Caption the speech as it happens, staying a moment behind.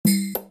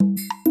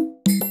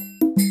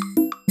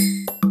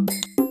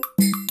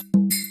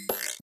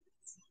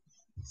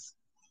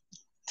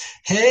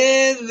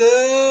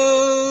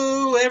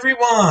Hello,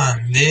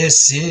 everyone.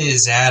 This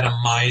is Adam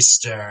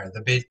Meister,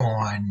 the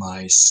Bitcoin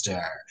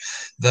Meister,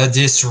 the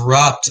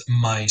Disrupt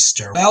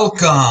Meister.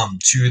 Welcome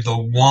to the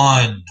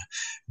One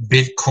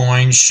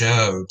Bitcoin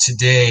Show.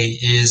 Today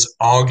is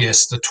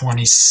August the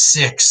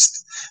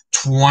 26th,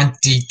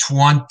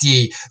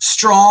 2020.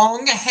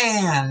 Strong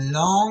hand,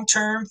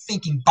 long-term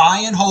thinking,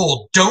 buy and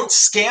hold. Don't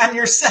scam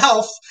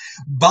yourself.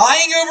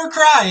 Buying over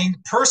crying,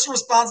 personal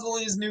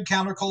responsibility is new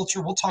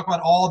counterculture. We'll talk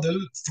about all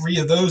those three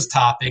of those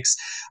topics.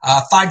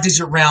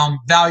 Five-digit realm,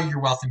 value your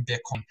wealth in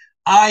Bitcoin.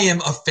 I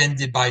am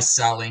offended by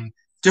selling.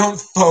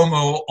 Don't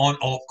FOMO on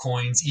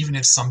altcoins, even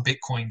if some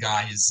Bitcoin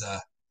guy is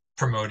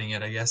promoting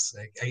it, I guess.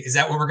 Is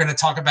that what we're going to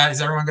talk about?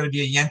 Is everyone going to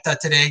be a Yenta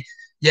today?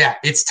 Yeah,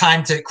 it's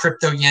time to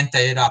crypto Yenta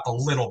it up a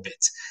little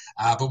bit.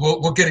 But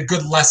we'll get a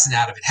good lesson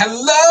out of it.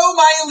 Hello,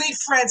 my elite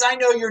friends. I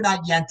know you're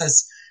not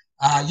Yentas.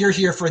 You're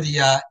here for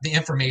the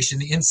information,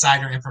 the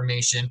insider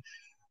information.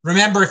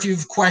 Remember, if you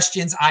have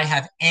questions, I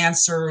have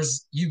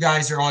answers. You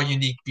guys are all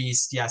unique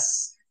beasts,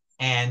 yes.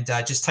 And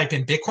just type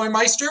in Bitcoin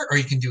Meister, or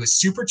you can do a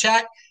super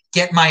chat.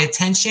 Get my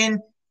attention.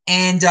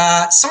 And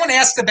someone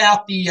asked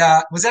about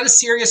was that a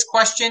serious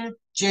question,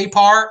 Jay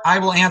Parr? I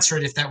will answer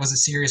it if that was a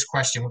serious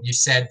question, what you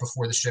said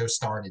before the show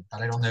started.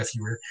 But I don't know if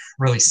you were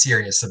really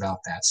serious about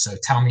that. So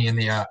tell me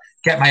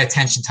get my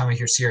attention. Tell me if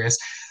you're serious.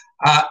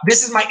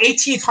 This is my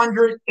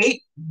 1,800th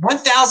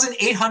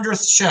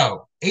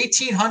show,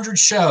 1,800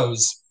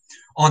 shows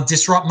on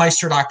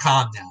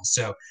disruptmeister.com now.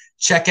 So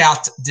check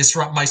out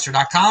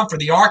disruptmeister.com for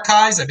the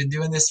archives. I've been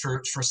doing this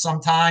for some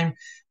time.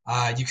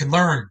 You can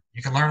learn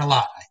a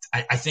lot.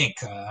 I think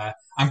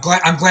I'm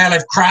glad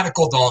I've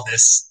chronicled all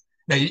this.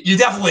 Now, you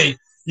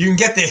can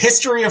get the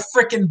history of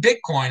frickin'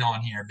 Bitcoin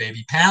on here,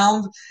 baby.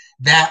 Pound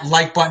that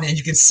like button, and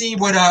you can see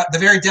what the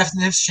very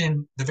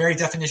definition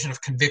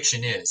of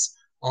conviction is.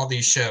 All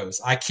these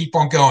shows. I keep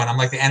on going. I'm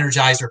like the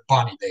Energizer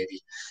Bunny,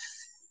 baby.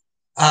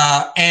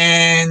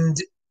 And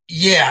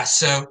yeah,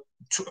 so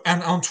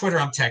on Twitter,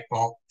 I'm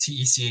TechBalt,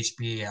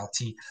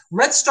 TechBalt.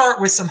 Let's start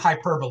with some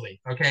hyperbole,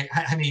 okay?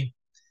 I mean,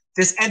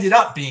 this ended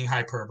up being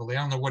hyperbole. I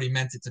don't know what he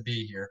meant it to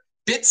be here.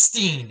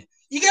 Bitstein,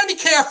 you got to be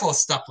careful of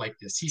stuff like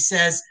this. He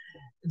says,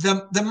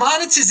 the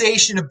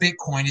monetization of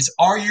Bitcoin is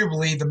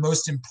arguably the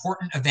most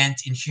important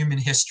event in human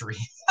history.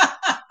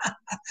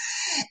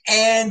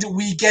 And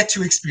we get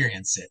to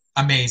experience it.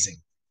 Amazing.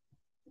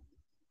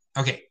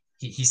 Okay,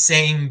 he's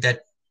saying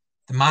that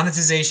the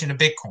monetization of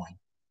Bitcoin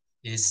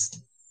is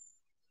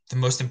the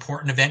most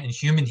important event in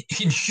human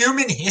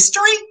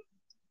history.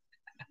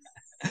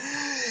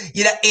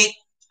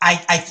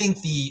 I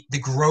think the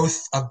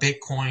growth of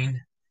Bitcoin,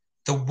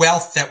 the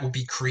wealth that will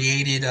be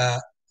created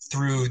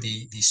through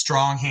the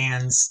strong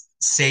hands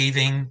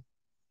saving.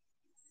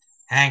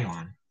 Hang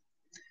on.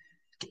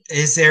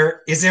 Is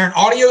there an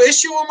audio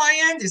issue on my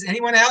end? Is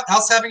anyone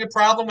else having a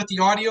problem with the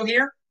audio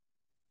here?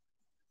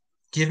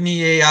 Give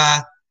me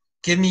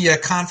a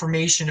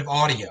confirmation of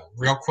audio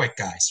real quick,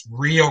 guys.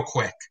 Real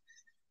quick.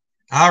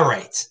 All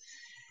right.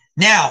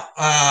 Now,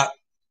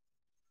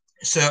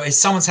 so if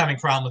someone's having a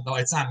problem with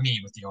it's not me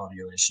with the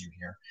audio issue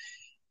here.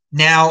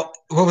 Now,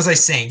 what was I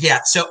saying? Yeah,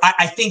 so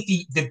I think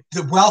the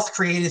wealth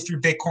created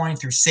through Bitcoin,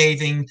 through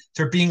saving,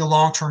 through being a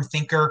long-term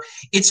thinker,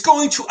 it's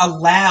going to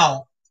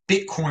allow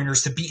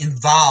Bitcoiners to be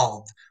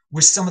involved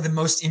with some of the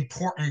most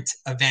important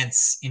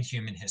events in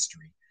human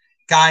history.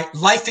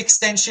 Life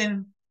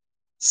extension,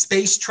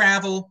 space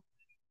travel,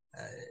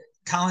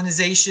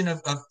 colonization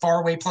of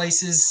faraway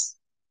places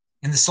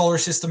in the solar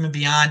system and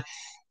beyond.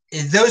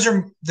 Those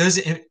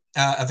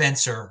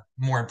events are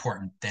more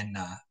important than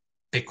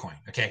Bitcoin.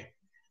 Okay,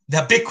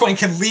 now Bitcoin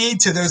can lead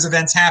to those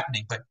events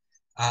happening, but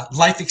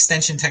life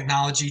extension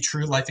technology,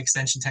 true life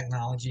extension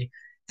technology,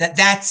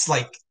 that's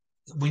like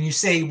when you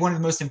say one of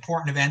the most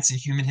important events in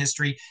human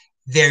history.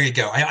 There you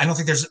go. I don't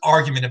think there's an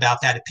argument about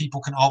that. If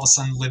people can all of a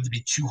sudden live to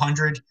be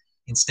 200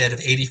 instead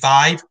of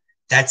 85,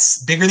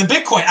 that's bigger than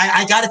Bitcoin.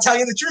 I got to tell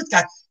you the truth,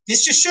 guys.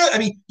 This just shows. I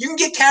mean, you can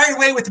get carried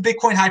away with the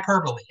Bitcoin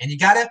hyperbole, and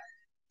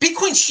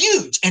Bitcoin's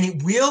huge, and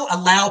it will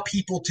allow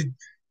people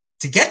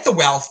to get the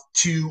wealth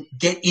to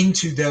get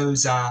into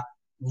those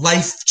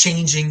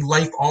life-changing,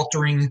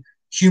 life-altering,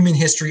 human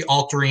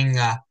history-altering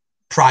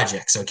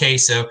projects. Okay,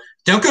 so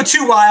don't go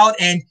too wild.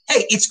 And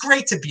hey, it's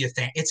great to be a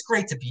fan. It's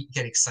great to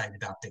get excited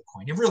about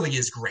Bitcoin. It really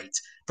is great.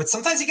 But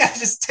sometimes you got to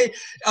just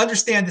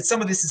understand that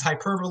some of this is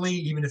hyperbole,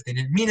 even if they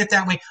didn't mean it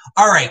that way.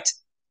 All right.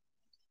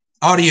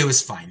 Audio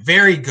is fine.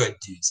 Very good,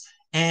 dudes.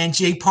 And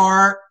Jay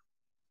Parr.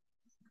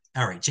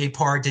 All right. Jay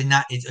Parr did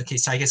not. Okay.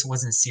 So I guess it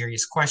wasn't a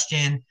serious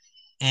question.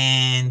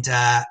 And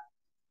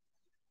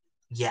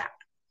yeah.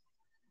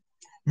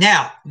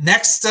 Now,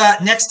 next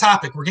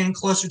topic. We're getting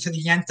closer to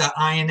the Yenta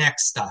INX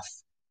stuff.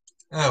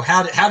 Oh,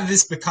 how did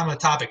this become a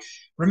topic?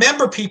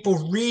 Remember, people,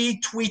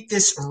 retweet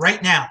this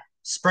right now.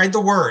 Spread the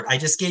word. I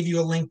just gave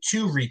you a link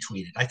to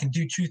retweet it. I can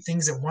do two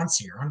things at once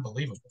here.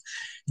 Unbelievable.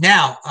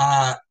 Now,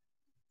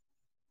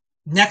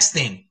 next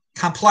thing,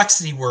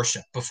 complexity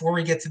worship. Before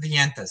we get to the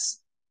Yentas,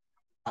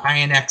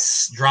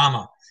 INX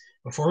drama.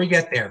 Before we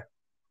get there,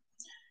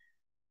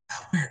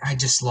 Where I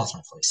just lost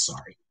my place.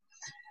 Sorry.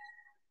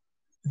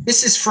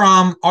 This is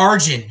from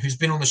Arjun, who's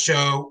been on the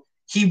show.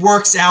 He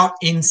works out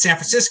in San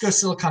Francisco,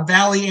 Silicon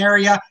Valley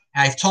area.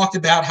 I've talked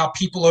about how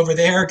people over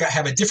there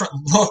have a different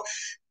look,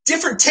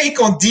 different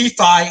take on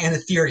DeFi and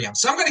Ethereum.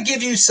 So I'm going to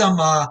give you some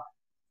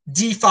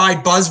DeFi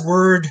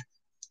buzzword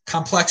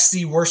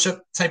complexity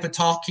worship type of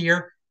talk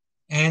here,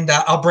 and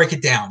I'll break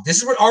it down. This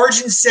is what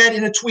Arjun said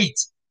in a tweet,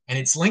 and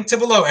it's linked to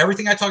below.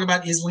 Everything I talk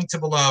about is linked to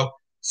below,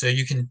 so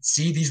you can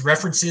see these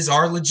references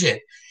are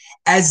legit.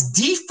 As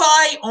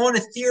DeFi on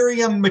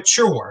Ethereum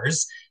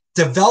matures,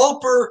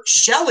 developer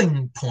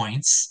shelling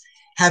points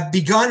have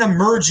begun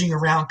emerging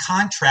around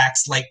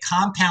contracts like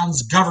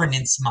Compound's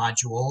governance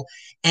module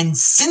and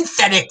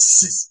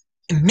Synthetix's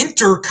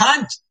Minter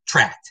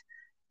contract.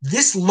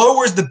 This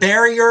lowers the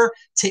barrier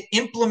to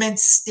implement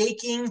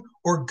staking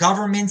or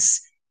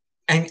governance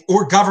and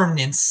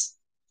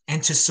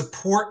to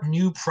support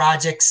new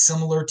projects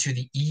similar to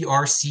the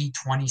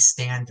ERC20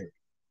 standard.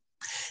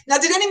 Now,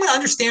 did anyone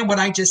understand what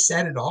I just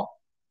said at all?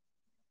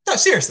 No,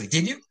 seriously,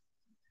 did you?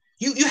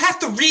 You have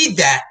to read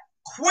that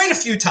quite a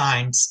few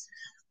times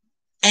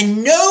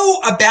and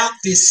know about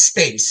this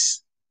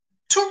space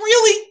to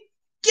really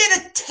get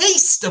a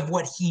taste of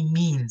what he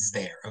means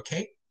there,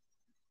 okay?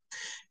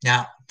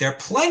 Now, there are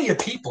plenty of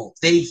people,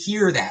 they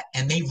hear that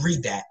and they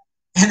read that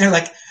and they're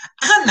like,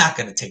 I'm not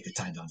going to take the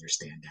time to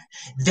understand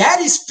that. That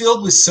is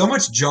filled with so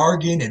much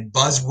jargon and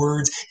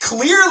buzzwords.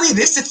 Clearly,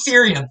 this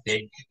Ethereum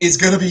thing is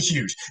going to be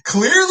huge.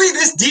 Clearly,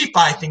 this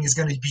DeFi thing is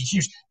going to be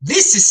huge.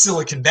 This is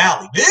Silicon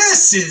Valley.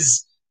 This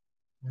is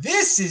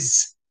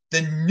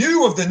the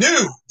new of the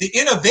new, the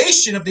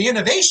innovation of the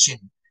innovation.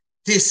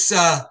 This,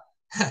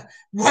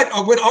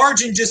 what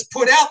Arjun just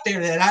put out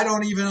there that I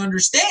don't even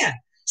understand.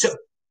 So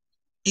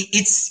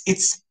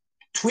it's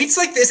tweets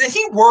like this, and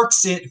he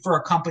works it for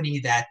a company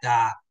that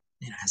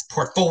has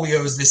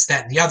portfolios, this,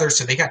 that, and the other.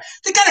 So they got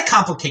to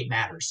complicate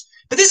matters.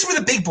 But this is where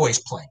the big boys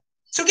play.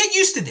 So get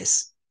used to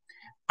this.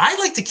 I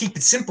like to keep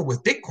it simple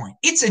with Bitcoin.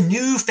 It's a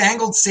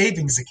newfangled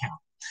savings account.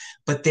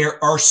 But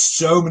there are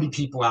so many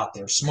people out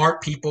there,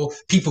 smart people,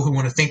 people who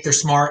want to think they're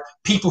smart,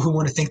 people who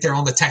want to think they're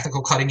on the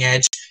technical cutting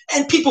edge,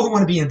 and people who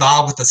want to be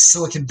involved with the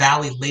Silicon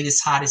Valley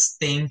latest, hottest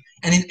thing.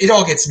 And it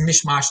all gets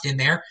mishmashed in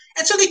there.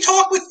 And so they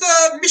talk with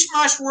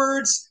mishmash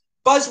words,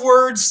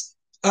 buzzwords,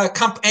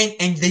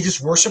 and they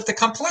just worship the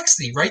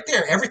complexity right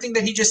there. Everything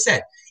that he just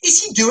said.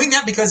 Is he doing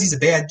that because he's a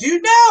bad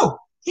dude? No,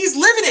 he's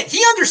living it.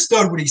 He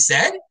understood what he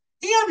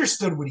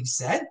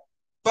said.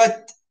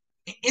 But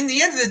in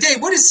the end of the day,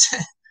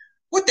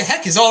 what the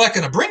heck is all that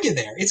going to bring you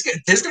there?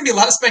 There's going to be a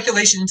lot of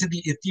speculation into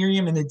the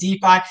Ethereum and the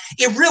DeFi.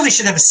 It really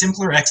should have a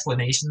simpler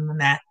explanation than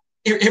that.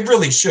 It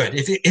really should.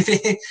 If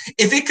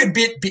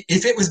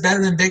it was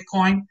better than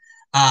Bitcoin,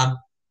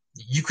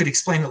 you could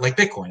explain it like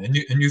Bitcoin,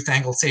 a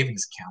newfangled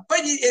savings account. But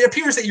it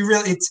appears that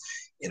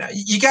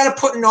you got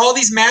to put in all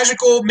these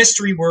magical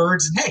mystery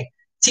words. And hey,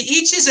 to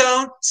each his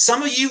own.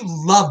 Some of you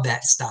love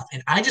that stuff,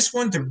 and I just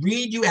wanted to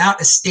read you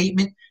out a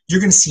statement. You're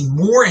going to see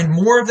more and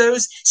more of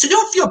those. So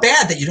don't feel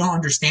bad that you don't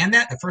understand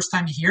that the first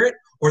time you hear it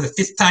or the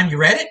fifth time you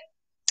read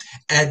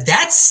it.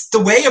 That's the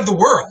way of the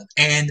world.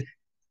 And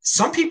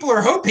some people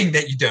are hoping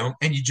that you don't,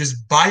 and you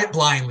just buy it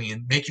blindly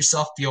and make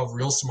yourself feel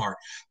real smart.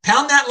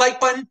 Pound that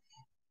like button.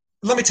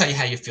 Let me tell you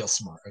how you feel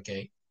smart,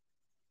 okay?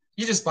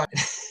 You just buy it.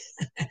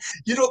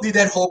 You don't need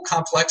that whole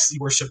complexity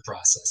worship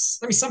process.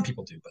 I mean, some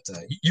people do, but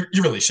you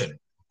really shouldn't.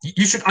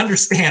 You should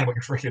understand what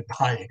you're freaking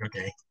buying,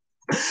 okay?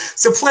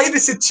 So play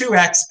this at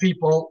 2x,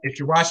 people. If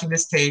you're watching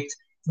this taped,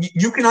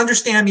 you can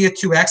understand me at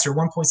 2x or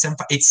 1.75.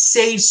 It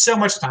saves so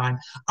much time.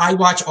 I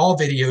watch all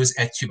videos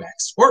at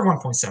 2x or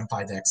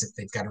 1.75x if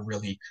they've got a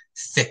really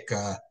thick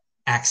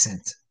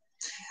accent.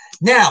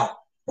 Now,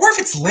 or if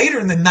it's later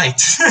in the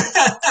night.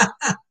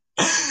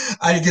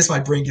 I guess my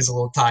brain gets a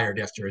little tired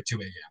after a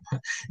 2 a.m.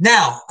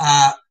 Now,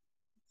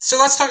 so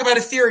let's talk about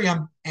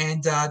Ethereum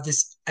and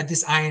this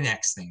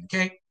INX thing,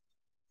 okay?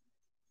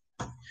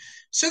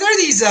 So there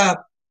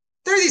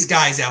are these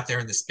guys out there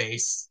in the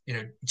space,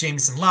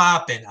 Jameson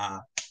Lopp and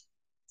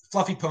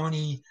Fluffy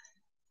Pony,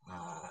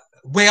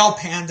 Whale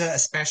Panda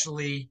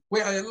especially,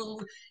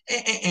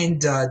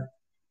 and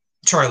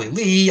Charlie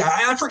Lee.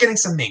 I'm forgetting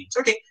some names.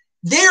 Okay,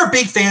 they're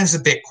big fans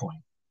of Bitcoin.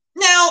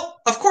 Now,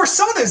 of course,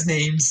 some of those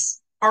names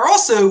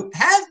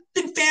have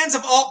been fans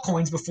of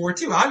altcoins before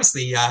too.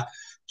 Obviously,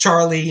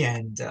 Charlie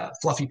and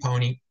Fluffy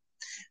Pony,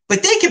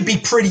 but they can be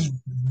pretty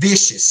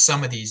vicious.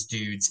 Some of these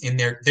dudes in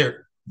their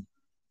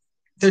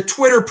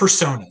Twitter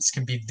personas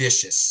can be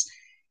vicious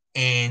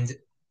and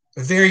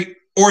very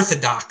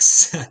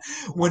orthodox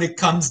when it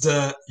comes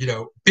to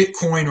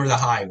Bitcoin or the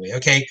highway.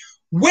 Okay,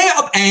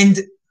 well, and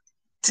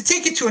to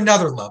take it to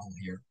another level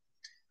here,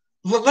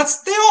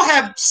 they all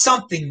have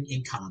something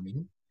in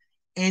common,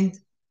 and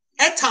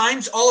at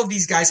times, all of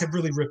these guys have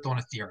really ripped on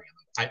Ethereum,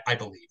 I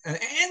believe.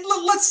 And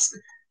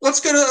let's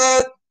go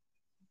to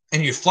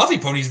and you Fluffy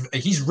Ponies.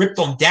 He's ripped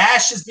on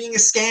Dash as being a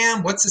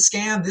scam. What's a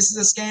scam? This is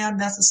a scam.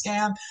 That's a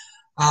scam.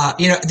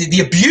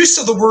 The abuse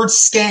of the word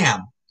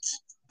scam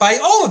by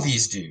all of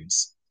these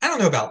dudes. I don't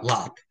know about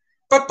Lopp,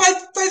 But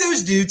by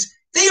those dudes,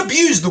 they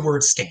abuse the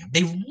word scam.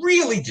 They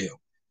really do.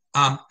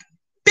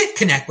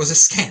 BitConnect was a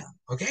scam,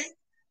 okay?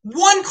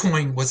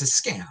 OneCoin was a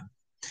scam.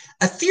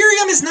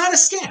 Ethereum is not a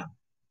scam.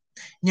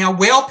 Now,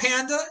 Whale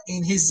Panda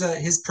in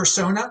his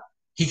persona,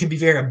 he can be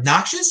very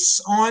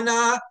obnoxious on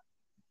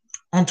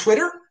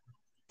Twitter,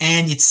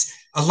 and it's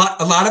a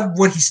lot of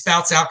what he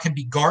spouts out can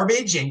be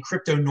garbage and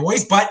crypto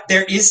noise, but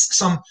there is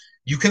some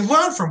you can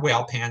learn from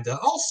Whale Panda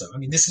also. I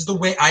mean, this is the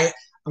way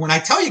when I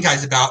tell you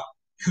guys about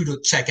who to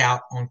check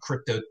out on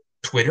crypto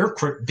Twitter,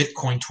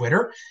 Bitcoin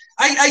Twitter,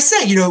 I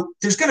say,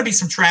 there's going to be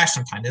some trash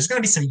sometimes. There's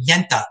going to be some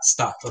yenta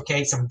stuff,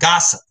 okay, some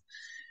gossip.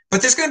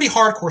 But there's going to be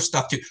hardcore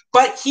stuff too.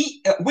 But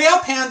Whale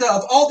Panda,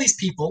 of all these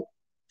people,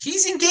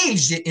 he's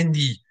engaged in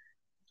the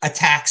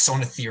attacks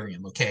on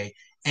Ethereum, okay,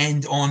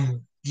 and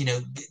on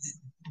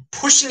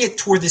pushing it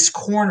toward this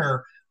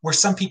corner where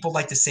some people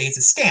like to say it's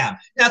a scam.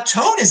 Now,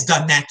 Tone has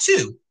done that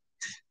too.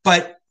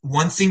 But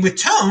one thing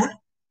with Tone,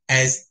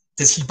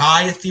 does he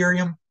buy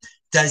Ethereum?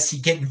 Does he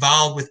get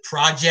involved with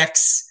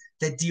projects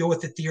that deal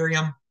with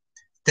Ethereum?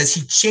 Does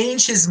he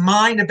change his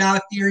mind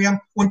about Ethereum?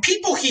 When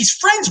people he's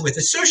friends with,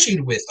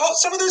 associated with,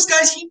 some of those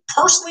guys he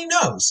personally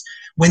knows,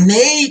 when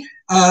they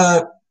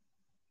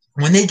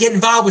get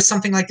involved with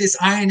something like this,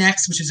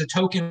 INX, which is a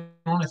token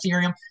on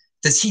Ethereum,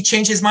 does he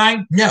change his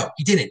mind? No,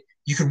 he didn't.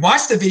 You can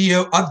watch the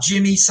video of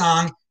Jimmy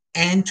Song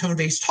and Tone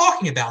Vays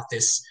talking about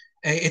this.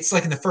 It's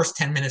like in the first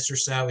 10 minutes or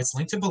so. It's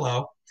linked to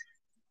below.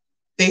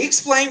 They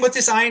explain what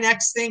this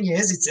INX thing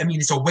is.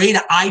 It's a way to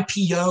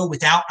IPO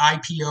without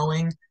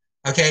IPOing,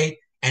 okay?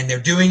 And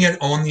they're doing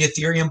it on the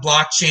Ethereum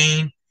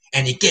blockchain,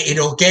 and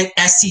it'll get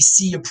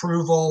SEC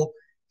approval.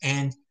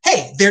 And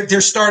hey,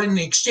 they're starting an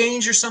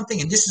exchange or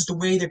something, and this is the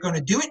way they're going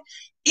to do it.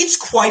 It's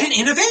quite an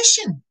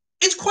innovation.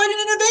 It's quite an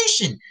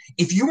innovation.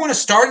 If you want to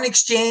start an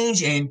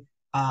exchange and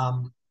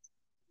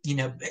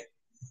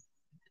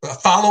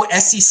follow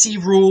SEC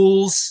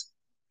rules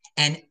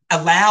and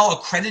allow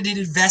accredited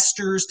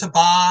investors to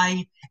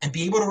buy and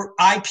be able to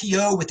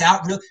IPO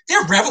without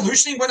they're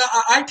revolutioning what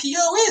an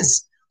IPO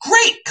is.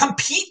 Great.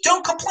 Compete,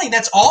 don't complain.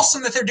 That's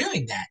awesome that they're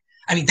doing that.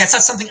 I mean, that's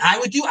not something I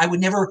would do. I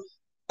would never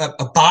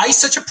buy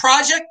such a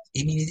project.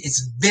 I mean,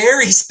 it's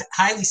very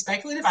highly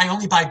speculative. I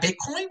only buy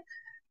Bitcoin.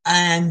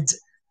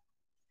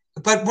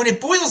 But when it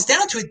boils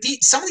down to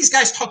it, some of these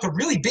guys talked a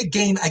really big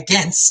game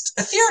against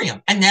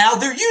Ethereum, and now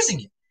they're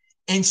using it.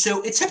 And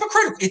so it's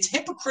hypocritical. It's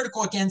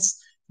hypocritical against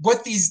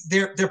what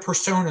their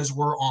personas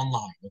were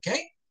online.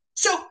 Okay,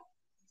 so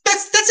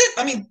that's it.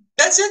 I mean,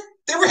 that's it.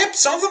 They were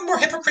some of them were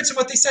hypocrites of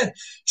what they said.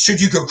 Should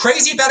you go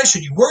crazy about it?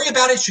 Should you worry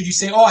about it? Should you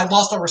say, "Oh, I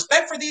lost all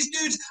respect for these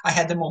dudes. I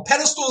had them on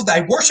pedestals.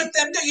 I worship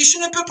them"? No, you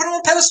shouldn't have put them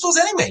on pedestals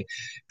anyway.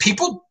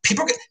 People,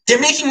 they're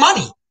making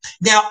money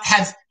now.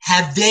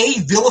 Have they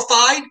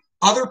vilified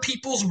other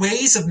people's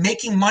ways of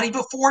making money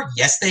before?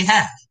 Yes, they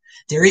have.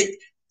 They're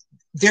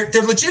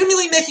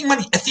legitimately making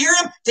money.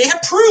 Ethereum, they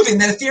have proven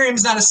that Ethereum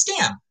is not a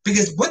scam,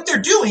 because what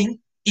they're doing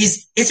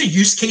is it's a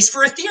use case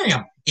for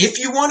Ethereum. If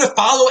you want to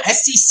follow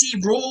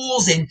SEC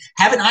rules and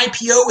have an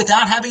IPO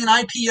without having an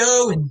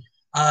IPO and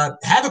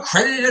have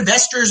accredited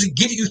investors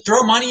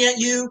throw money at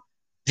you,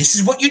 this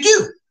is what you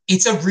do.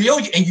 It's a real,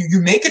 and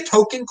you make a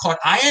token called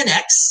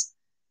INX,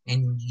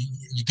 and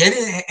you get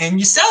it and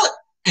you sell it.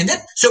 And then,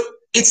 so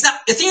it's not,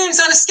 Ethereum's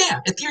not a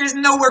scam. Ethereum is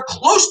nowhere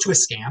close to a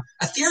scam.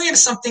 Ethereum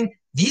is something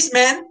these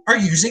men are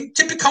using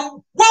to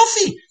become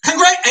wealthy.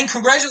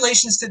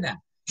 Congratulations to them.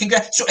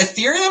 So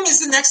Ethereum is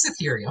the next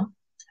Ethereum.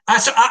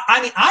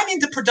 I'm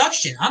into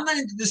production. I'm not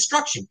into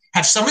destruction.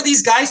 Have some of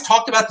these guys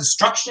talked about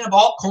destruction of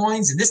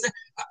altcoins and this?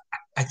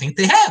 I think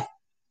they have.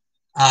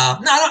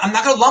 I'm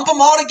not going to lump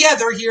them all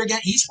together here again.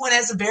 Each one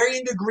has a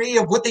varying degree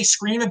of what they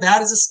scream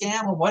about as a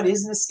scam or what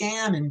isn't a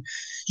scam. And,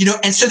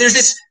 and so there's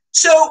this.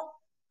 So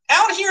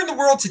out here in the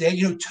world today,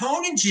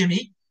 Tone and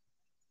Jimmy,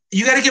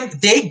 you got to give them,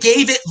 they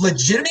gave it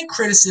legitimate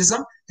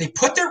criticism. They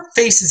put their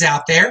faces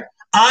out there.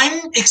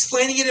 I'm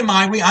explaining it in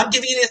my way. I'm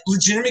giving it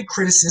legitimate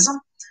criticism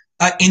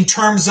in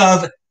terms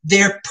of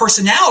their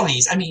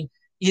personalities. I mean,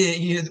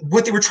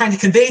 what they were trying to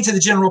convey to the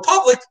general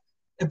public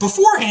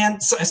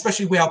beforehand,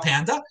 especially Whale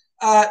Panda,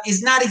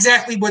 is not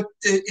exactly what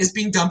is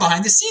being done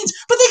behind the scenes.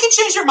 But they can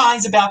change their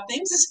minds about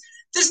things.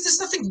 There's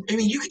nothing. I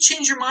mean, you can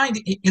change your mind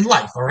in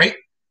life, all right?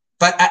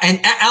 But and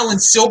Alan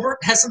Silbert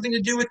has something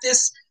to do with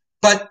this.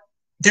 But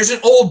there's an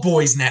old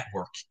boys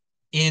network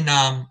in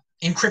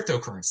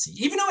cryptocurrency,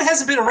 even though it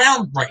hasn't been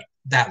around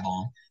that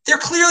long. There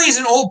clearly is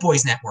an old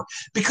boys network,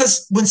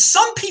 because when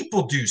some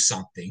people do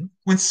something,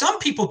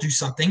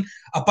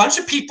 a bunch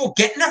of people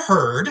get in a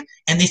herd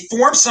and they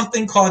form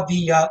something called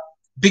the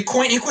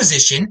Bitcoin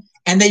Inquisition,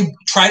 and they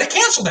try to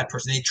cancel that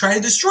person. They try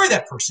to destroy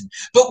that person.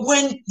 But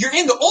when you're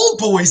in the old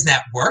boys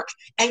network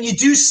and you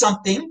do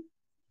something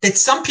that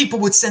some people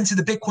would send to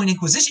the Bitcoin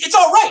Inquisition, it's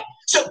all right.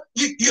 So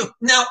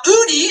now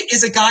Udi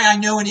is a guy I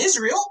know in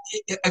Israel,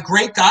 a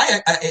great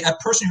guy, a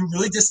person who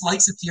really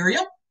dislikes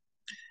Ethereum.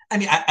 I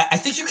mean, I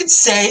think you could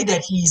say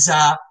that he's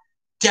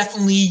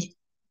definitely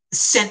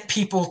sent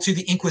people to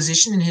the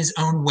Inquisition in his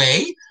own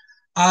way.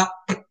 But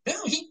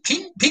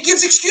he he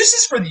gives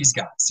excuses for these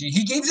guys.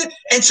 He gives it,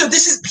 and so and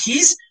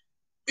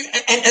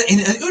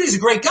Udi's a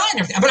great guy and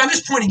everything. But I'm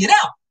just pointing it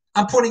out.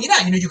 I'm pointing it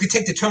out. You could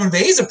take the Tone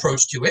Vays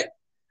approach to it,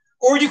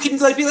 or you can be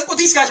like, well,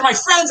 these guys are my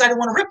friends. I don't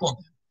want to rip on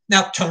them.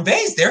 Now, Tone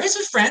Vays, they're his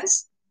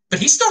friends, but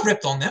he still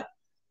ripped on them.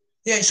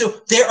 Yeah,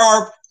 so there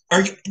are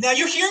now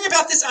you're hearing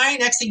about this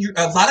INX thing.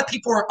 A lot of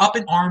people are up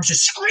in arms,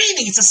 just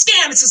screaming, "It's a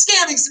scam! It's a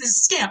scam!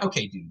 It's a scam!"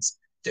 Okay, dudes,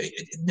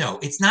 no,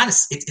 it's not a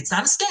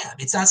scam.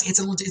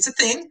 It's a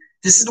thing.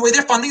 This is the way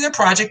they're funding their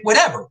project,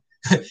 whatever.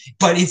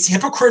 But it's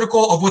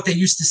hypocritical of what they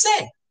used to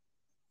say.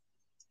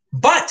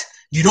 But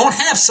you don't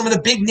have some of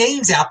the big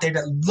names out there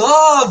that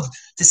love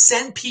to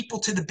send people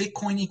to the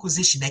Bitcoin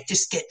Inquisition. They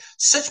just get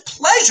such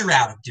pleasure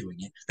out of doing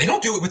it. They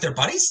don't do it with their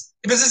buddies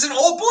because it's an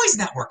old boys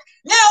network.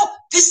 Now,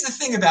 this is the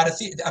thing about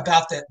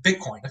the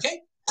Bitcoin,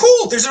 okay?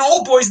 Cool, there's an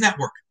old boys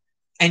network,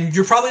 and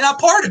you're probably not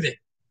part of it.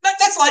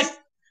 That's life.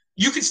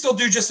 You can still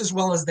do just as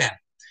well as them.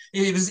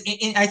 It was,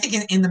 I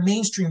think, in the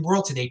mainstream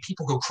world today,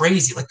 people go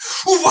crazy. Like,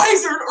 oh, why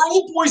is there an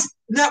old boys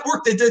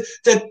network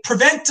that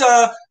prevent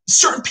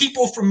certain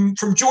people from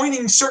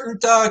joining certain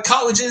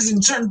colleges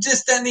and certain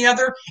this, that, and the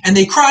other? And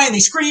they cry and they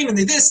scream and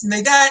they this and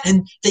they that,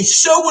 and they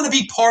so want to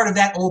be part of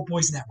that old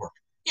boys network.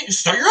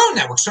 Start your own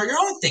network. Start your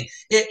own thing.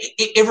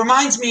 It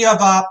reminds me of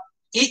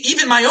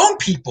even my own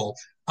people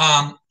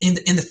in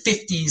the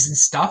 50s and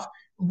stuff.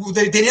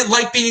 They didn't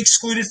like being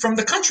excluded from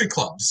the country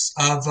clubs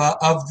of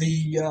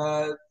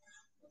the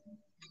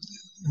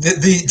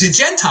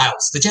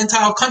Gentiles, the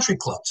Gentile country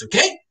clubs,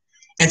 okay?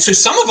 And so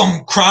some of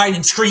them cried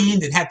and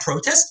screamed and had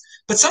protests,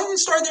 but some of them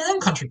started their own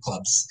country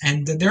clubs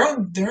and their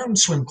own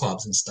swim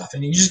clubs and stuff.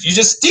 And you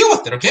just deal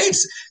with it, okay?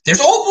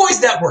 There's old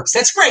boys networks.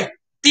 That's great.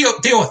 Deal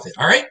with it,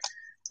 all right?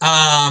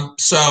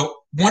 So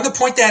wanted to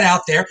point that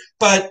out there.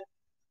 But,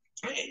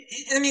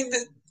 I mean,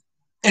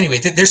 anyway,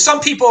 there's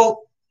some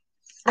people.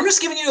 I'm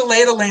just giving you the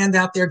lay of the land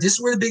out there. This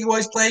is where the big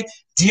boys play.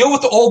 Deal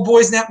with the old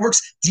boys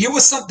networks. Deal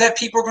with that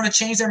people are going to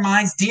change their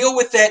minds. Deal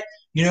with that,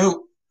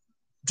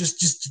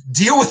 just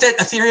deal with that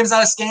Ethereum's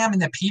not a scam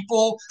and that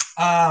people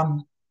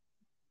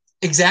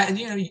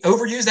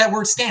overuse that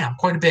word scam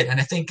quite a bit. And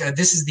I think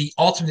this is the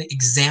ultimate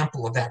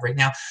example of that right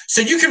now.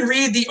 So you can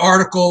read the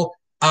article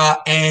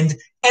and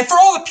for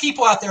all the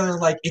people out there that are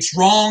like, it's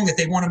wrong that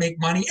they want to make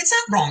money. It's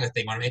not wrong that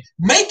they want to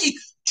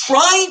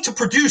trying to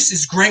produce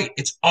is great.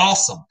 It's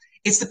awesome.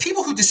 It's the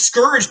people who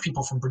discourage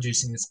people from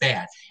producing that's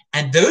bad.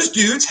 And those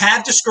dudes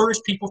have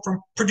discouraged people from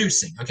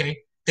producing, okay?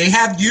 They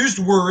have used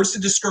words to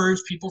discourage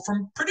people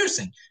from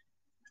producing.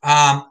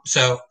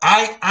 So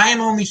I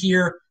am only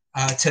here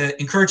to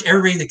encourage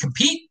everybody to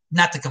compete,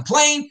 not to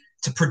complain,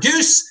 to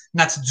produce,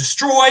 not to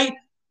destroy.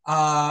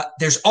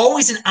 There's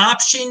always an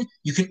option.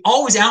 You can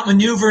always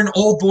outmaneuver an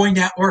old boy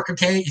network,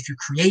 okay, if you're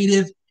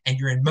creative and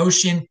you're in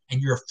motion and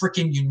you're a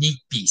freaking unique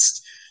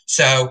beast.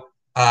 So,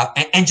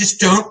 and just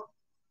don't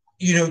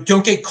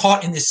get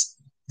caught in this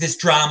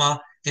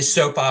drama, this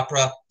soap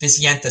opera,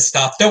 this Yenta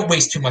stuff. Don't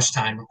waste too much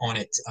time on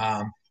it.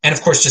 And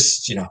of course,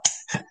 just,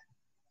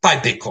 buy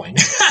Bitcoin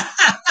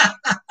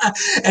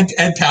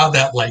and pound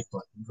that like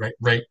button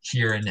right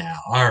here and now.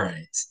 All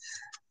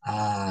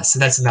right. So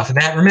that's enough of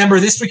that. Remember,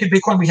 this week in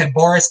Bitcoin, we had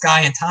Boris,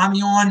 Guy, and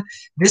Tommy on.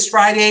 This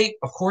Friday,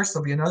 of course,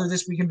 there'll be another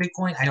This Week in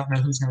Bitcoin. I don't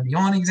know who's going to be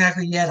on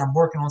exactly yet. I'm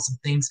working on some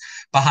things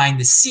behind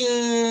the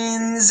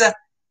scenes.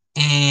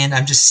 And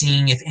I'm just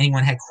seeing if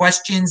anyone had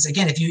questions.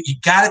 Again, if you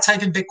got to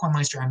type in Bitcoin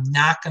Meister, I'm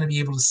not going to be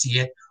able to see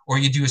it, or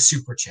you do a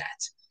super chat.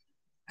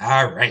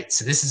 All right.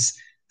 So this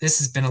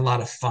has been a lot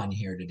of fun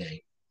here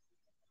today.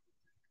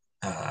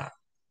 All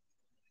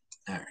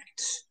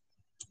right.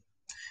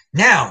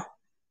 Now,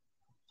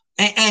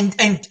 and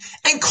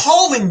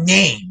calling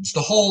names, the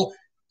whole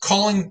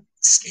calling,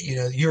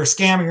 you're a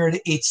scammer.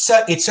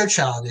 It's so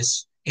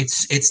childish.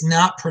 It's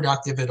not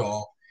productive at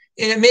all.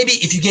 And maybe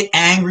if you get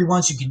angry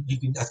once, you can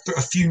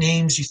a few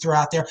names you throw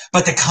out there,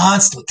 but the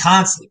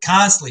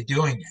constantly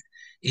doing it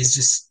is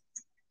just,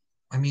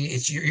 I mean,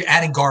 you're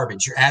adding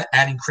garbage, you're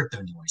adding crypto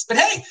noise. But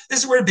hey, this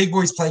is where the big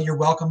boys play. You're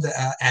welcome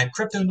to add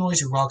crypto noise.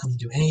 You're welcome to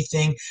do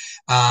anything.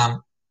 I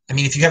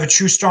mean, if you have a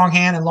true strong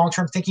hand and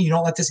long-term thinking, you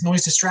don't let this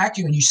noise distract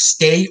you, and you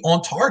stay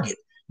on target.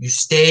 You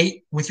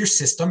stay with your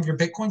system, your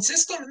Bitcoin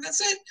system, and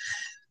that's it.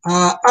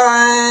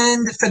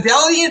 And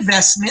Fidelity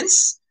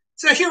Investments.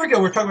 So here we go.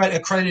 We're talking about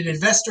accredited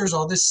investors,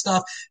 all this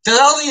stuff.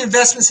 Fidelity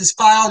Investments has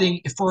filed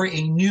for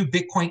a new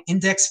Bitcoin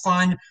index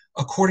fund,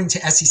 according to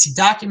SEC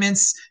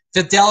documents.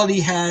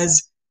 Fidelity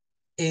has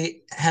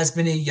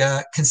been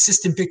a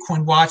consistent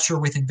Bitcoin watcher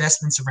with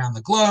investments around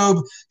the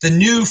globe. The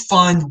new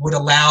fund would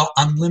allow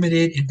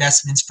unlimited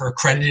investments for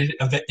accredited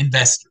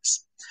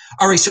investors.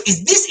 All right, so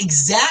is this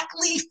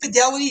exactly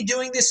Fidelity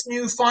doing this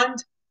new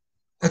fund?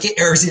 Okay,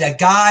 or is it a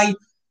guy?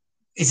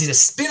 Is it a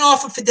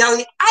spin-off of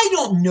Fidelity? I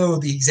don't know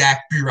the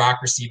exact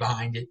bureaucracy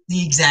behind it,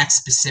 the exact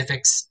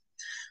specifics.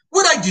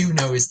 What I do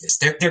know is this.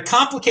 They're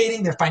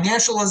complicating, they're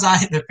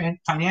financializing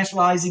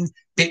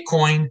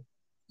Bitcoin.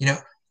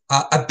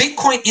 A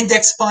Bitcoin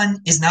index fund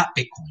is not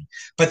Bitcoin.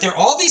 But there are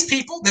all these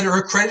people that are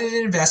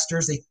accredited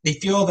investors. They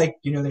feel like,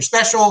 they're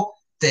special.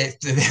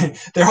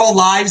 their whole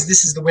lives,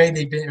 this is the way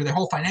they've been, or their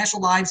whole financial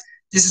lives,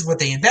 this is what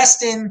they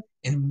invest in,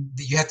 and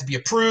you have to be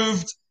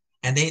approved,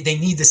 and they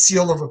need the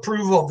seal of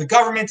approval of the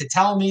government to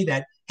tell me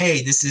that,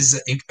 hey, this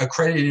is an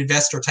accredited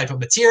investor type of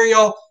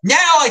material.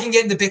 Now I can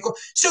get into Bitcoin.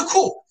 So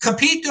cool.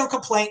 Compete, don't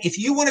complain. If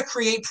you want to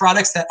create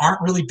products that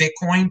aren't really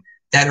Bitcoin,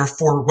 that are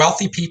for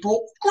wealthy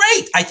people,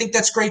 great. I think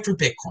that's great for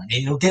Bitcoin.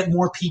 It'll get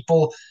more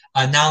people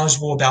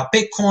knowledgeable about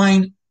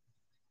Bitcoin.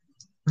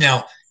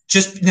 Now,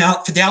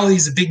 Fidelity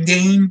is a big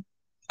name.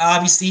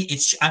 Obviously,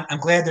 I'm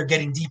glad they're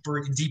getting deeper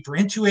and deeper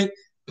into it.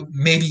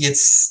 Maybe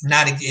it's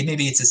not.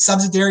 Maybe it's a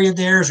subsidiary of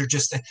theirs, or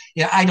just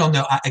I don't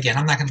know. Again,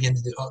 I'm not going to get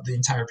into the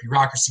entire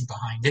bureaucracy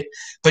behind it.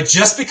 But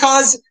just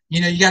because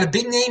you got a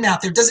big name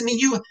out there doesn't mean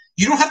you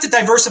don't have to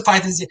diversify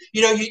this.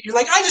 You're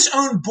like, I just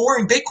own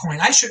boring Bitcoin.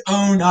 I should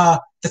own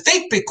the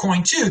fake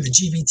Bitcoin too, the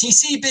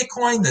GBTC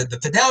Bitcoin, the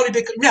Fidelity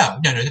Bitcoin. No.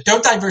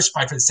 Don't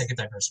diversify for the sake of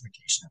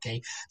diversification.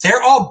 Okay,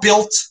 they're all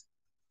built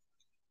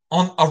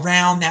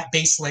around that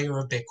base layer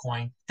of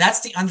Bitcoin.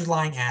 That's the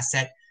underlying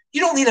asset. You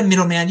don't need a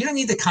middleman. You don't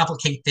need to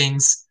complicate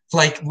things.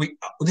 Like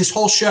this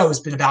whole show has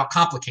been about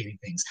complicating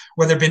things,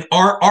 whether it been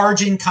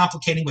Arjun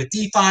complicating what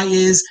DeFi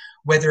is,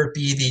 whether it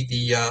be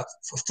the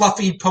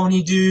fluffy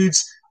pony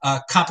dudes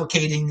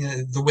complicating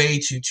the way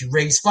to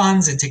raise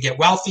funds and to get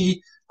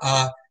wealthy,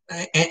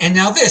 and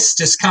now this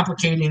just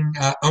complicating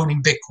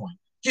owning Bitcoin.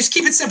 Just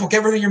keep it simple.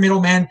 Get rid of your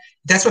middleman.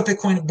 That's what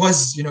Bitcoin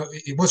was.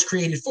 It was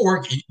created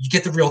for. You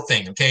get the real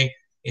thing. Okay.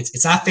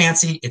 It's not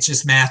fancy. It's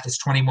just math. It's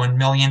 21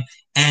 million.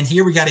 And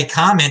here we got a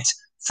comment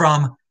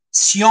from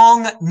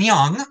Xiong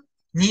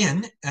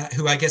Nguyen,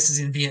 who I guess is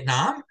in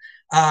Vietnam,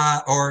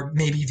 or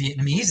maybe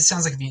Vietnamese. It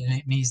sounds like a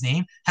Vietnamese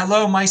name.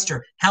 Hello,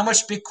 Meister. How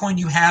much Bitcoin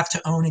you have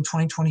to own in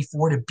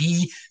 2024 to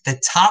be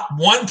the top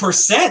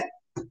 1%?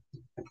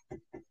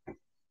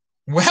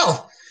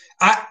 Well,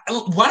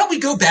 why don't we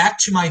go back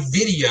to my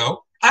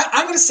video?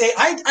 I'm going to say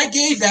I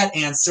gave that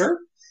answer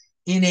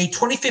in a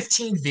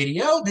 2015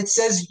 video that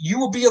says you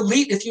will be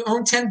elite if you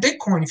own 10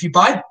 Bitcoin. If you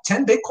buy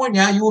 10 Bitcoin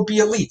now, you will be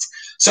elite.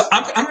 So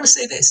I'm going to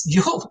say this.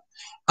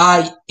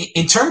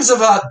 In terms of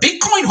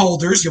Bitcoin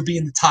holders, you'll be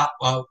in the top.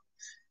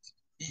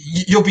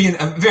 You'll be in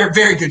a very,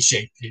 very good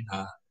shape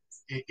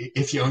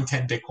if you own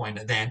 10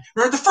 Bitcoin. Then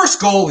remember, the first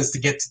goal is to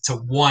get to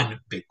 1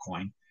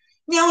 Bitcoin.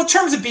 Now, in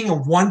terms of being a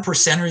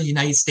 1%er in the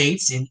United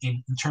States, in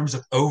terms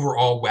of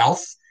overall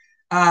wealth,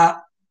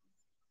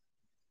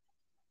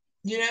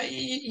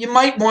 you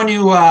might want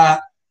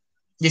to,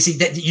 you see,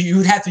 that you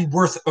would have to be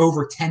worth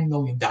over $10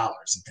 million at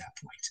that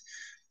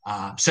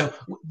point. So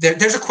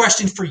there's a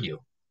question for you.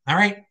 All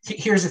right,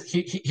 here's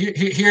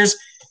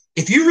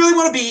if you really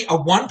want to be a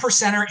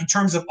 1%er in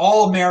terms of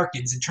all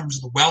Americans, in terms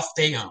of the wealth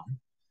they own,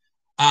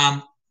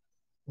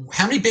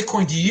 how many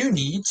Bitcoin do you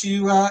need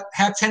to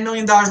have $10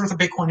 million worth of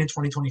Bitcoin in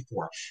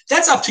 2024?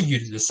 That's up to you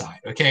to decide.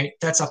 Okay,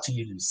 that's up to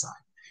you to decide.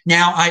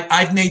 Now,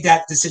 I've made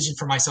that decision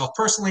for myself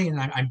personally, and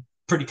I'm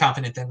pretty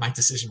confident that my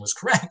decision was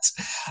correct,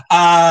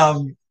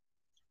 to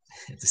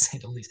say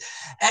the least.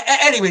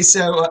 Anyway,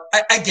 so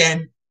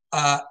again,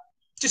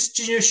 just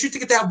shoot to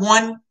get that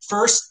 1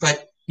 first,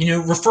 but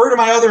refer to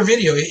my other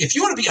video if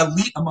you want to be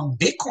elite among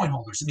Bitcoin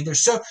holders. I mean, there's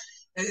so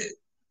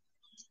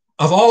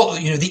of all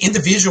the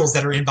individuals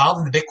that are involved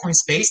in the Bitcoin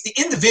space, the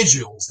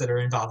individuals that are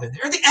involved in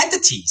there, the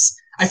entities.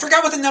 I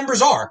forgot what the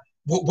numbers are.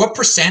 What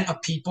percent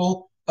of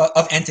people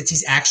of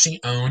entities actually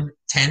own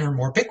 10 or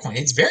more Bitcoin?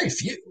 It's very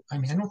few. I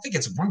mean, I don't think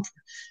it's 1.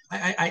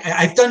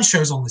 I've done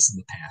shows on this in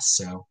the past,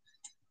 so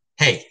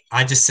hey,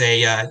 I just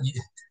say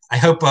I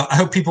hope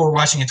people were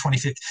watching in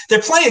 2015. There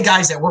are plenty of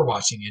guys that were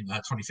watching in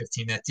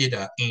 2015 that did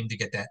aim to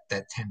get that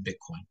 10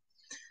 Bitcoin.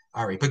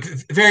 All right, but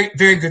very,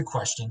 very good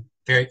question.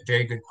 Very,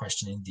 very good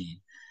question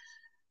indeed.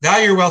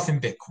 Value your wealth in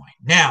Bitcoin.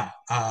 Now,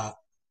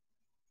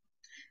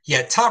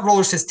 Top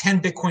Roller says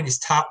 10 Bitcoin is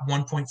top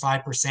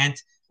 1.5%.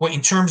 Well,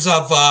 in terms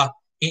of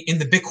in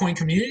the Bitcoin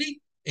community,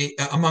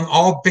 among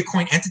all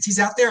Bitcoin entities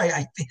out there,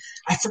 I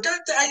forgot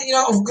to,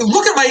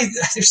 look at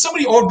there's so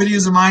many old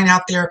videos of mine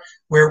out there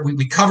where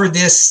we covered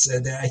this.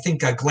 I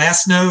think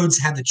Glassnodes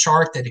had the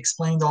chart that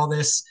explained all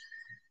this.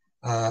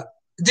 Dude,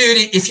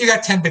 if you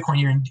got 10 Bitcoin,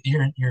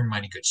 you're in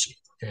mighty good shape.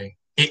 Okay.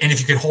 And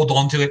if you could hold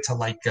on to it to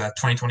like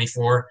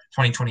 2024,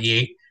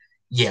 2028,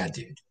 yeah,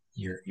 dude,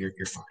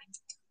 you're fine.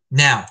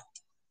 Now,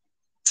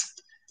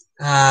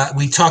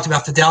 we talked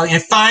about Fidelity,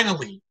 and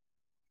finally,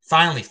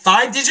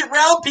 5-digit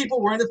realm,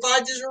 people. We're in the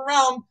 5-digit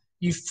realm.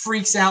 You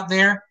freaks out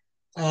there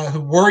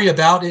who worry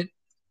about it.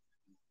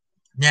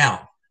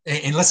 Now,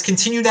 and let's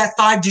continue that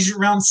 5-digit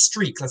realm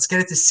streak. Let's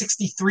get it to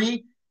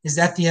 63. Is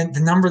that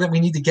the number that we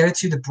need to get it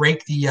to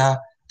break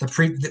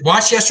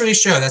watch yesterday's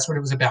show? That's what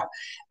it was about.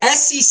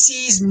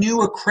 SEC's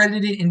new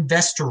accredited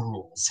investor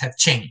rules have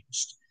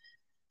changed.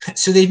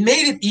 So they've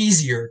made it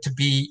easier to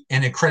be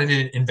an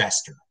accredited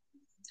investor.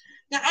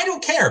 Now, I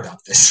don't care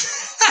about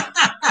this.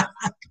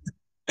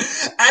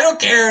 I don't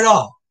care at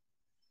all.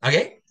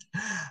 Okay?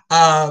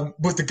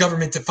 What the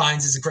government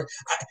defines as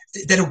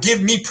that'll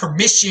give me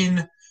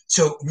permission.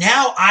 So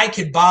now I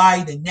could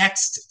buy the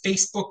next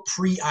Facebook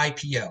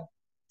pre-IPO.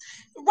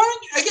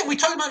 Again, we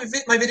talked about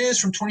my videos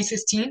from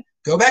 2015.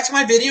 Go back to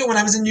my video when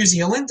I was in New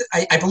Zealand.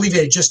 I believe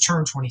it had just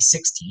turned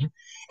 2016.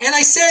 And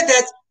I said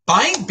that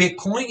buying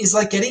Bitcoin is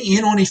like getting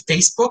in on a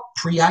Facebook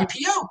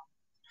pre-IPO.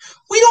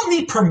 We don't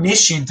need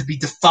permission to be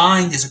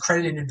defined as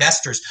accredited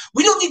investors.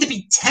 We don't need to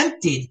be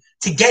tempted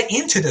to get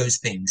into those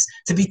things,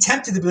 to be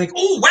tempted to be like,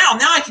 oh, wow,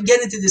 now I can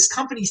get into this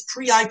company's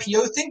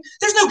pre-IPO thing.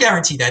 There's no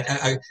guarantee that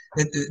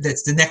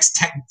that's the next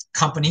tech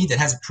company that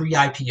has a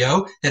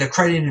pre-IPO that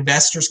accredited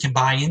investors can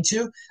buy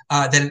into,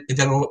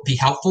 that'll be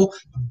helpful.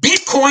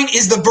 Bitcoin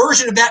is the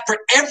version of that for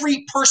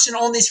every person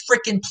on this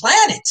freaking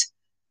planet.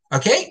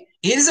 Okay?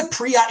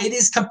 It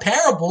is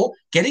comparable.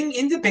 Getting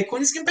into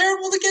Bitcoin is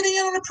comparable to getting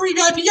in on a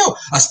pre-IPO,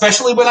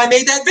 especially when I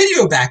made that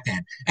video back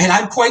then. And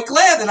I'm quite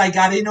glad that I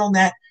got in on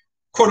that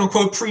quote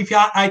unquote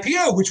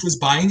pre-IPO, which was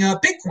buying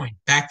Bitcoin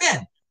back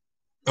then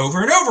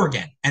over and over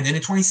again. And then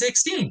in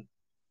 2016,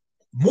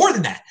 more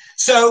than that.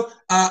 So,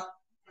 a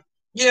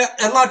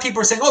lot of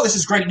people are saying, oh, this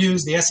is great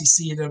news, the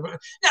SEC.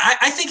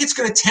 I think it's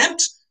going to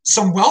tempt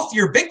some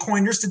wealthier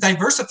Bitcoiners to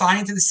diversify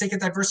into the sake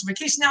of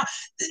diversification. Now,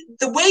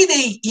 the way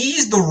they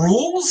ease the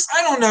rules,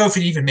 I don't know if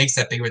it even makes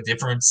that big of a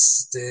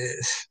difference.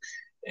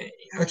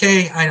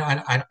 Okay,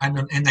 I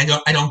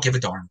don't give a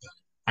darn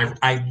about it.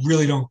 I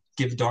really don't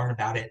give a darn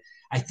about it.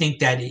 I think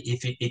that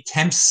if it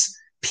tempts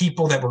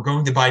people that were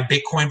going to buy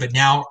Bitcoin, but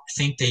now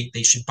think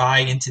they should buy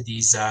into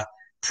these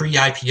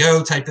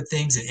pre-IPO type of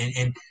things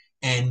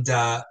and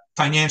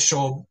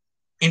financial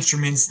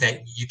instruments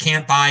that you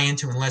can't buy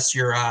into unless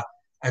you're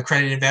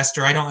accredited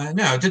investor. I don't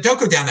know. Don't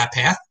go down that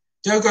path.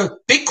 Don't go.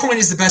 Bitcoin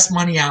is the best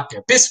money out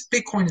there.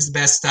 Bitcoin is the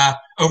best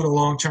over the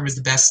long term. Is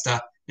the best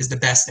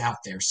out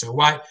there. So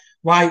why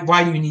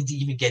do you need to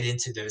even get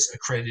into those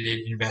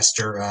accredited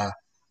investor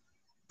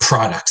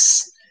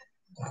products?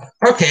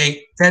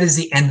 Okay, that is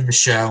the end of the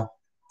show.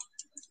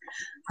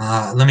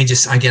 Let me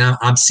just again.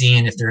 I'm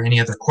seeing if there are any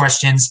other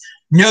questions.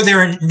 No,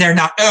 they're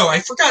not. Oh,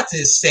 I forgot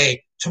to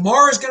say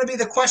tomorrow is going to be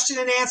the question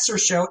and answer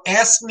show.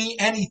 Ask me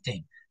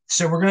anything.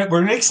 So we're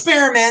gonna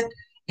experiment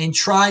and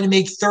try to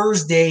make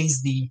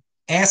Thursdays the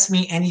Ask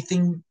Me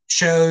Anything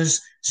shows.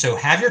 So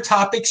have your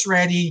topics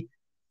ready,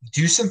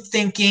 do some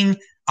thinking.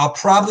 I'll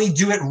probably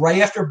do it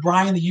right after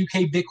Brian, the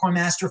UK Bitcoin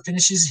Master,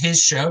 finishes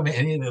his show,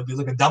 and it'll be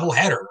like a double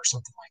header or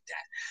something like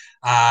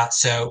that.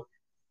 So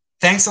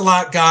thanks a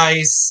lot,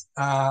 guys.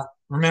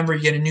 Remember,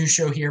 you get a new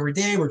show here every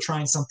day. We're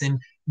trying something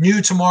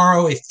new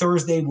tomorrow. A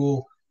Thursday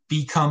will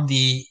become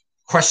the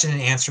question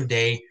and answer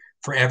day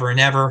forever and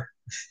ever.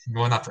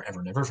 Well, not forever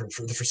and ever,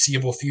 for the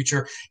foreseeable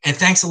future. And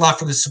thanks a lot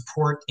for the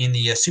support in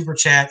the super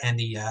chat and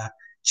the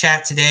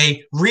chat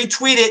today.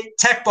 Retweet it,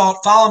 TechBalt,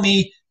 follow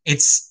me.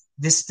 It's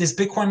this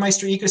Bitcoin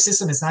Meister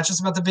ecosystem. It's not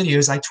just about the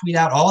videos. I tweet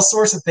out all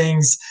sorts of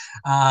things,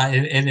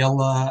 and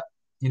it'll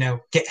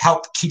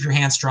help keep your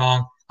hands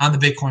strong. I'm the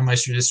Bitcoin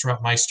Meister,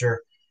 Disrupt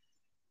Meister.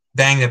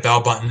 Bang the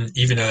bell button,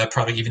 even though that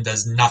probably even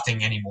does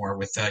nothing anymore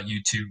with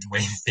YouTube, the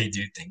way they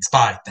do things.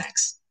 Bye.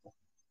 Thanks.